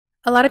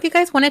A lot of you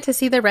guys wanted to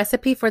see the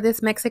recipe for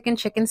this Mexican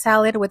chicken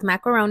salad with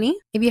macaroni.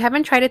 If you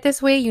haven't tried it this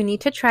way, you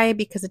need to try it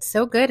because it's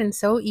so good and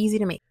so easy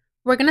to make.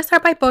 We're going to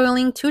start by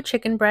boiling 2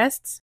 chicken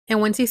breasts. And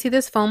once you see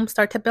this foam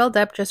start to build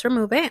up, just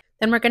remove it.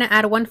 Then we're going to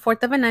add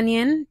 1/4 of an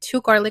onion,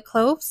 2 garlic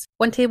cloves,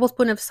 1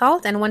 tablespoon of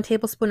salt, and 1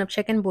 tablespoon of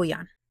chicken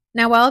bouillon.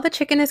 Now while the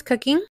chicken is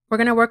cooking, we're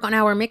going to work on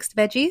our mixed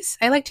veggies.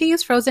 I like to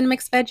use frozen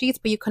mixed veggies,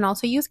 but you can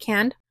also use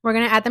canned. We're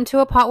going to add them to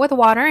a pot with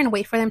water and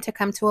wait for them to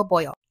come to a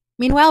boil.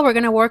 Meanwhile, we're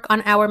going to work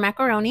on our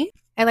macaroni.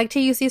 I like to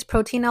use these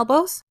protein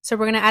elbows, so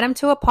we're going to add them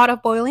to a pot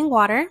of boiling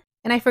water.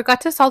 And I forgot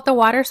to salt the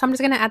water, so I'm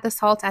just going to add the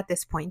salt at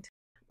this point.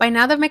 By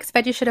now, the mixed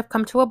veggies should have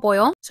come to a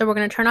boil, so we're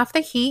going to turn off the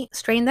heat,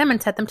 strain them, and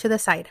set them to the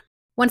side.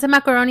 Once the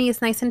macaroni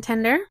is nice and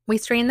tender, we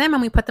strain them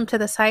and we put them to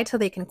the side so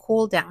they can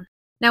cool down.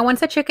 Now,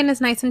 once the chicken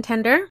is nice and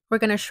tender, we're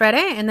going to shred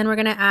it, and then we're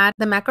going to add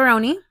the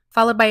macaroni,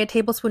 followed by a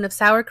tablespoon of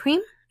sour cream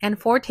and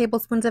 4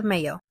 tablespoons of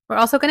mayo. We're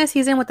also going to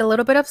season with a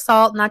little bit of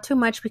salt, not too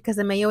much because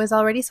the mayo is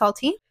already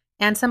salty,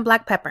 and some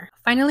black pepper.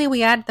 Finally,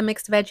 we add the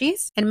mixed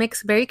veggies and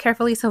mix very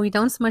carefully so we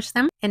don't smush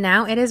them, and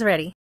now it is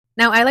ready.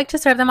 Now, I like to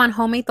serve them on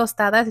homemade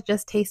tostadas. It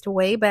just tastes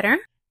way better.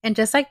 And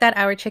just like that,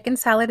 our chicken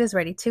salad is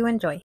ready to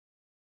enjoy.